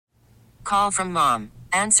call from mom.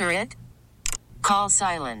 Answer it. Call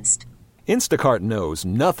silenced. Instacart knows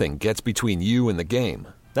nothing gets between you and the game.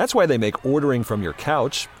 That's why they make ordering from your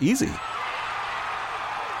couch easy.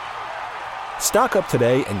 Stock up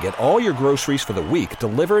today and get all your groceries for the week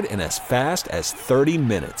delivered in as fast as 30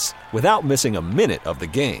 minutes without missing a minute of the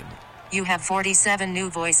game. You have 47 new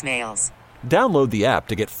voicemails. Download the app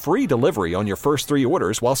to get free delivery on your first 3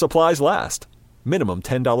 orders while supplies last. Minimum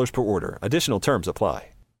 $10 per order. Additional terms apply.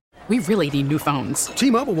 We really need new phones.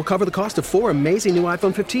 T-Mobile will cover the cost of 4 amazing new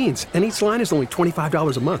iPhone 15s, and each line is only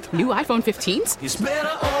 $25 a month. New iPhone 15s? It's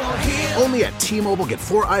better over here. Only at T-Mobile, get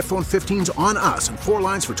 4 iPhone 15s on us and 4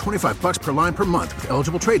 lines for $25 per line per month with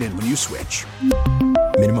eligible trade-in when you switch.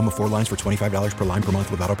 Minimum of 4 lines for $25 per line per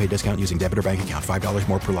month with autopay discount using debit or bank account. $5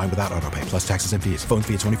 more per line without autopay, plus taxes and fees. Phone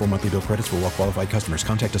fee at 24 monthly bill credits for well-qualified customers.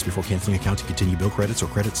 Contact us before canceling account to continue bill credits or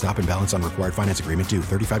credit stop and balance on required finance agreement due.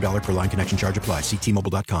 $35 per line connection charge applies. See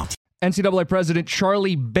T-Mobile.com. NCAA President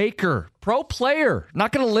Charlie Baker, pro player,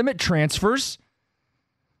 not going to limit transfers.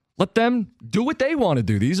 Let them do what they want to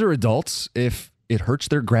do. These are adults. If it hurts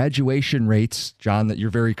their graduation rates, John, that you're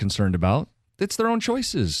very concerned about, it's their own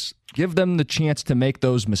choices. Give them the chance to make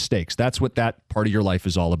those mistakes. That's what that part of your life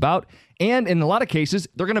is all about. And in a lot of cases,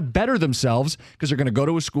 they're going to better themselves because they're going to go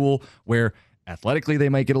to a school where athletically they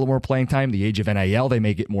might get a little more playing time. The age of NIL, they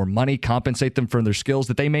may get more money, compensate them for their skills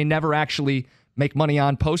that they may never actually make money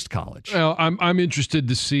on post-college. Well, I'm interested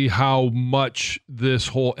to see how much this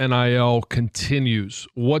whole NIL continues.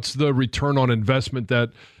 What's the return on investment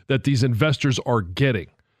that these investors are getting?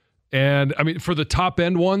 And, I mean, for the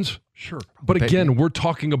top-end ones, sure. But again, we're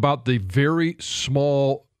talking about the very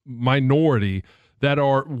small minority that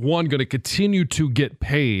are, one, going to continue to get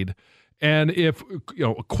paid. And if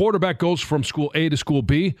a quarterback goes from school A to school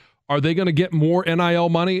B, are they going to get more NIL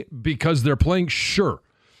money because they're playing? Sure.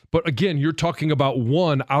 But again, you're talking about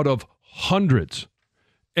one out of hundreds.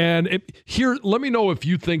 And here, let me know if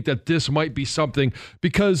you think that this might be something,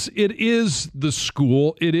 because it is the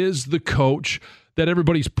school, it is the coach that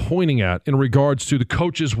everybody's pointing at in regards to the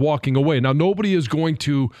coaches walking away. Now, nobody is going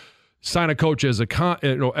to sign a coach as a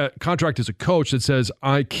contract as a coach that says,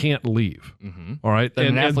 I can't leave. Mm-hmm. All right? And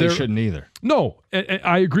an athlete shouldn't either. No,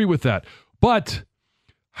 I agree with that. But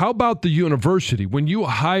how about the university? When you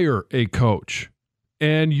hire a coach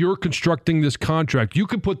and you're constructing this contract, you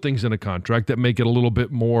could put things in a contract that make it a little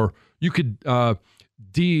bit more, you could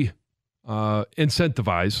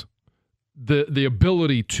incentivize the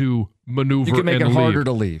ability to maneuver. You can make it harder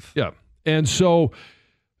to leave. Yeah. And so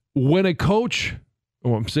when a coach,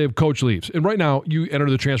 say a coach leaves, and right now you enter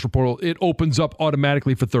the transfer portal, it opens up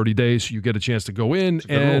automatically for 30 days. You get a chance to go in,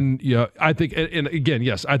 and yeah, I think, and again,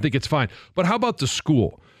 yes, I think it's fine. But how about the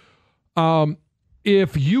school?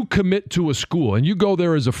 If you commit to a school and you go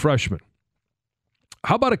there as a freshman,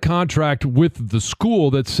 how about a contract with the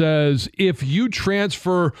school that says if you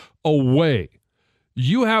transfer away,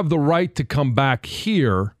 you have the right to come back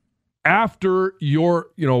here after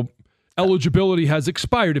your, eligibility has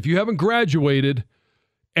expired. If you haven't graduated,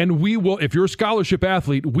 and we will, if you're a scholarship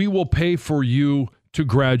athlete, we will pay for you to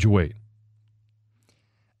graduate.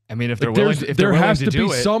 I mean, if they're willing, there has to be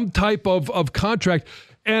some type of contract.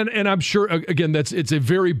 And I'm sure, again, it's a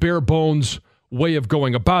very bare bones way of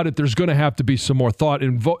going about it. There's going to have to be some more thought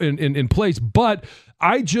in place. But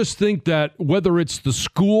I just think that whether it's the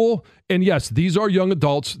school, and yes, these are young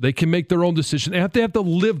adults, they can make their own decision. They have to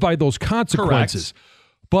live by those consequences. Correct.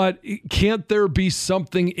 But can't there be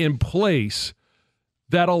something in place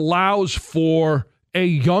that allows for a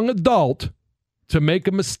young adult to make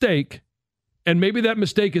a mistake, and maybe that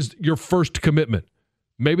mistake is your first commitment?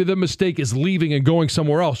 Maybe the mistake is leaving and going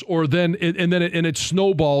somewhere else, or then it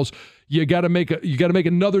snowballs. You got to make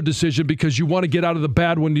another decision because you want to get out of the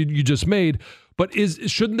bad one you just made. But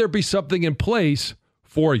shouldn't there be something in place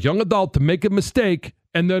for a young adult to make a mistake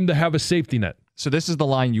and then to have a safety net? So this is the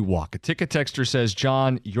line you walk. A ticket texter says,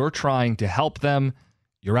 John, you're trying to help them.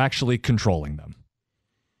 You're actually controlling them.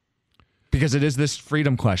 Because it is this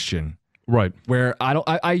freedom question. Right. Where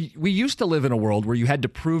we used to live in a world where you had to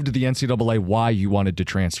prove to the NCAA why you wanted to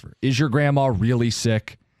transfer. Is your grandma really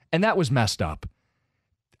sick? And that was messed up.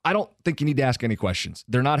 I don't think you need to ask any questions.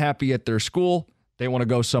 They're not happy at their school. They want to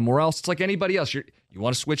go somewhere else. It's like anybody else. You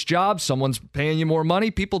want to switch jobs. Someone's paying you more money.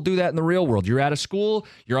 People do that in the real world. You're out of school.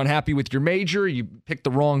 You're unhappy with your major. You picked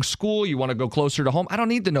the wrong school. You want to go closer to home. I don't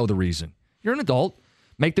need to know the reason. You're an adult.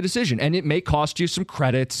 Make the decision. And it may cost you some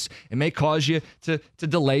credits. It may cause you to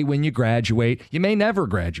delay when you graduate. You may never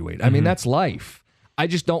graduate. I mean, that's life. I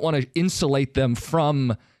just don't want to insulate them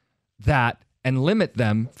from that and limit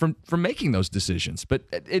them from making those decisions. But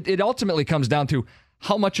it ultimately comes down to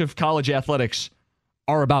how much of college athletics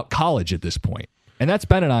are about college at this point. And that's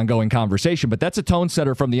been an ongoing conversation, but that's a tone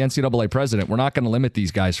setter from the NCAA president. We're not going to limit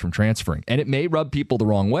these guys from transferring. And it may rub people the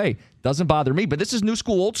wrong way. Doesn't bother me, but this is new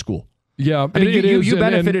school, old school. Yeah, I mean, you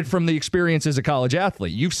benefited from the experience as a college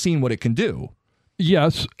athlete. You've seen what it can do.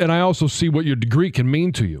 Yes, and I also see what your degree can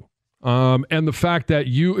mean to you. And the fact that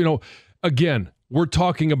again, we're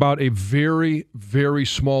talking about a very, very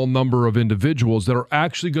small number of individuals that are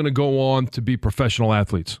actually going to go on to be professional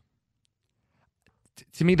athletes.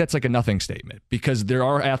 To me, that's like a nothing statement because there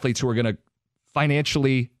are athletes who are going to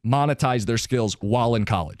financially monetize their skills while in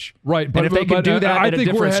college. Right. But if they can do that, I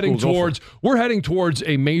think we're heading towards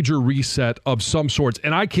a major reset of some sorts,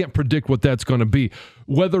 and I can't predict what that's going to be.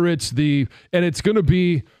 Whether it's it's going to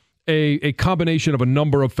be a combination of a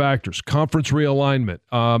number of factors: conference realignment,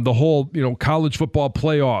 the whole college football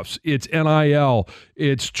playoffs, it's NIL,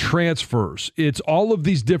 it's transfers, it's all of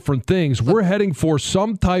these different things. We're heading for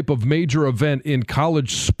some type of major event in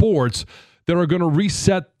college sports that are going to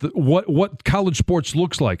reset what college sports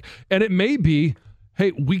looks like. And it may be,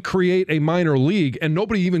 hey, we create a minor league and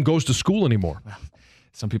nobody even goes to school anymore.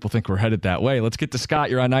 Some people think we're headed that way. Let's get to Scott.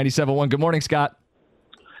 You're on 97.1. Good morning, Scott.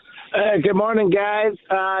 Good morning, guys.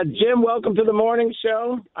 Jim, welcome to the morning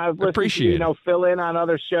show. I've listened to you fill in on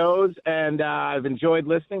other shows, and I've enjoyed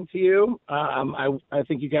listening to you. I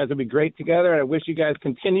think you guys will be great together, and I wish you guys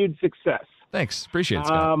continued success. Thanks. Appreciate it,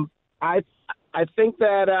 Scott. I think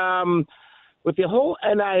that with the whole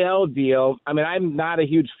NIL deal, I mean, I'm not a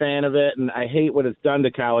huge fan of it, and I hate what it's done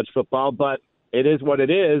to college football, but it is what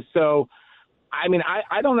it is. So, I mean,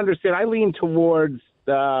 I don't understand. I lean towards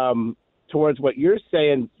what you're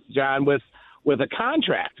saying, John, with a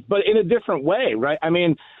contract, but in a different way, right? I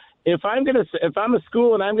mean, if I'm a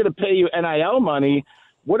school and I'm going to pay you NIL money,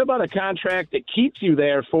 what about a contract that keeps you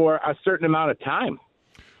there for a certain amount of time?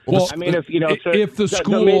 Well, I mean, if the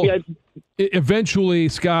school eventually,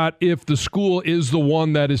 Scott, if the school is the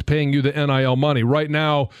one that is paying you the NIL money, right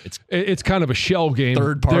now it's kind of a shell game.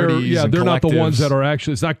 Third parties, they're not the ones that are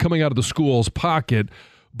actually. It's not coming out of the school's pocket,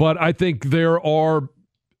 but I think there are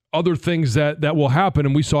other things that will happen,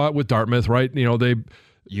 and we saw it with Dartmouth, right? They've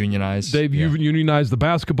unionized the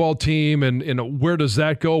basketball team, and where does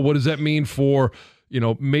that go? What does that mean for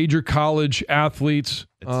major college athletes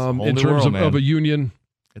in terms of a union?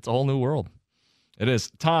 It's a whole new world. It is.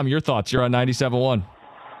 Tom, your thoughts. You're on 97.1.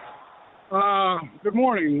 Good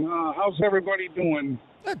morning. How's everybody doing?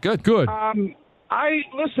 Good.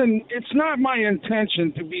 Listen, it's not my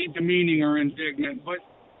intention to be demeaning or indignant, but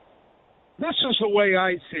this is the way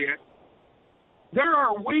I see it. There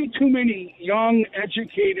are way too many young,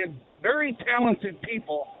 educated, very talented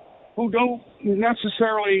people who don't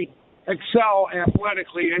necessarily excel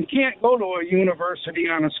athletically and can't go to a university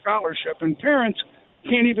on a scholarship, and parents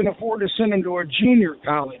can't even afford to send them to a junior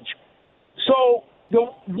college. So the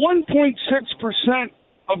 1.6%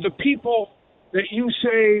 of the people that you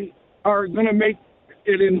say are going to make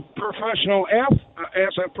it in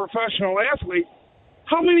as a professional athlete,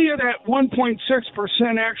 how many of that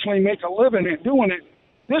 1.6% actually make a living at doing it?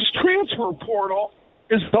 This transfer portal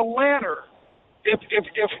is the latter. If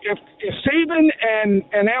Saban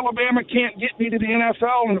and Alabama can't get me to the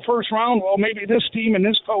NFL in the first round, well, maybe this team and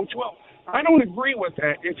this coach will. I don't agree with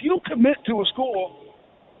that. If you commit to a school,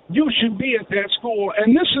 you should be at that school.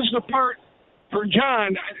 And this is the part for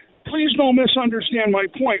John. Please don't misunderstand my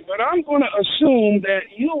point, but I'm going to assume that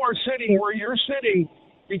you are sitting where you're sitting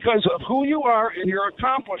because of who you are and your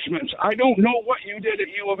accomplishments. I don't know what you did at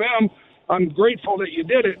U of M. I'm grateful that you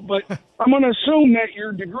did it, but I'm going to assume that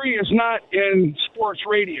your degree is not in sports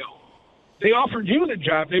radio. They offered you the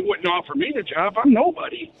job. They wouldn't offer me the job. I'm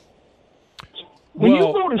nobody. When you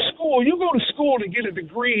go to school to get a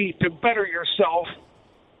degree to better yourself,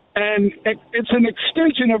 and it's an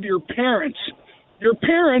extension of your parents. Your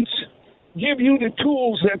parents give you the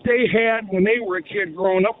tools that they had when they were a kid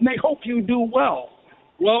growing up, and they hope you do well.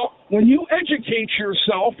 Well, when you educate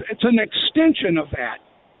yourself, it's an extension of that.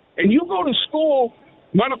 And you go to school,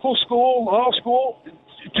 medical school, law school,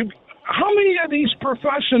 how many of these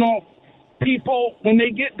professional people, when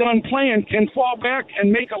they get done playing, can fall back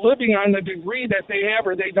and make a living on the degree that they have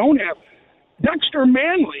or they don't have? Dexter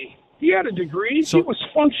Manley, he had a degree. He was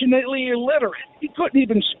functionally illiterate. He couldn't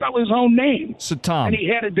even spell his own name. So, Tom. And he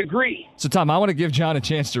had a degree. So, Tom, I want to give John a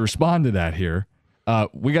chance to respond to that here.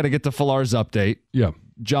 We got to get to Fuller's update. Yeah.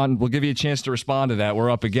 John, we'll give you a chance to respond to that.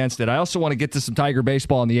 We're up against it. I also want to get to some Tiger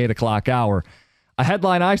baseball in the 8 o'clock hour. A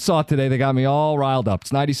headline I saw today that got me all riled up.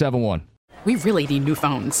 It's 97.1. We really need new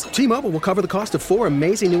phones. T-Mobile will cover the cost of 4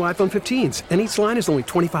 amazing new iPhone 15s, and each line is only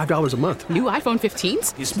 $25 a month. New iPhone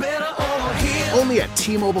 15s? It's better over here. Only at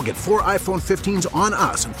T-Mobile, get 4 iPhone 15s on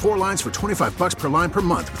us and 4 lines for $25 per line per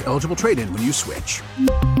month with eligible trade-in when you switch.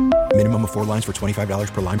 Minimum of 4 lines for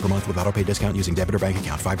 $25 per line per month with autopay discount using debit or bank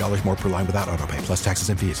account. $5 more per line without autopay, plus taxes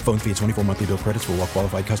and fees. Phone fee at 24 monthly bill credits for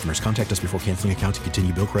well-qualified customers. Contact us before canceling account to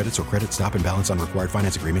continue bill credits or credit stop and balance on required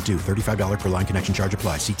finance agreement due. $35 per line connection charge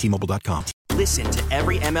applies. See T-Mobile.com. Listen to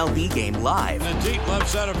every MLB game live. In the deep left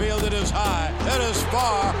center field, it is high, it is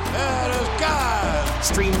far, it is gone.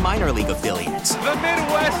 Stream minor league affiliates. The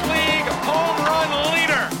Midwest League home run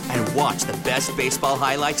leader. And watch the best baseball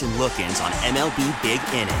highlights and look-ins on MLB Big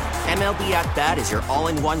Inning. MLB At Bat is your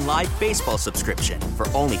all-in-one live baseball subscription for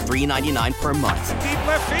only $3.99 per month. Deep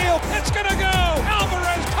left field, it's gonna go.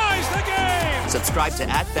 Alvarez ties the game. Subscribe to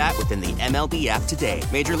At Bat within the MLB app today.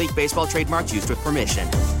 Major League Baseball trademarks used with permission.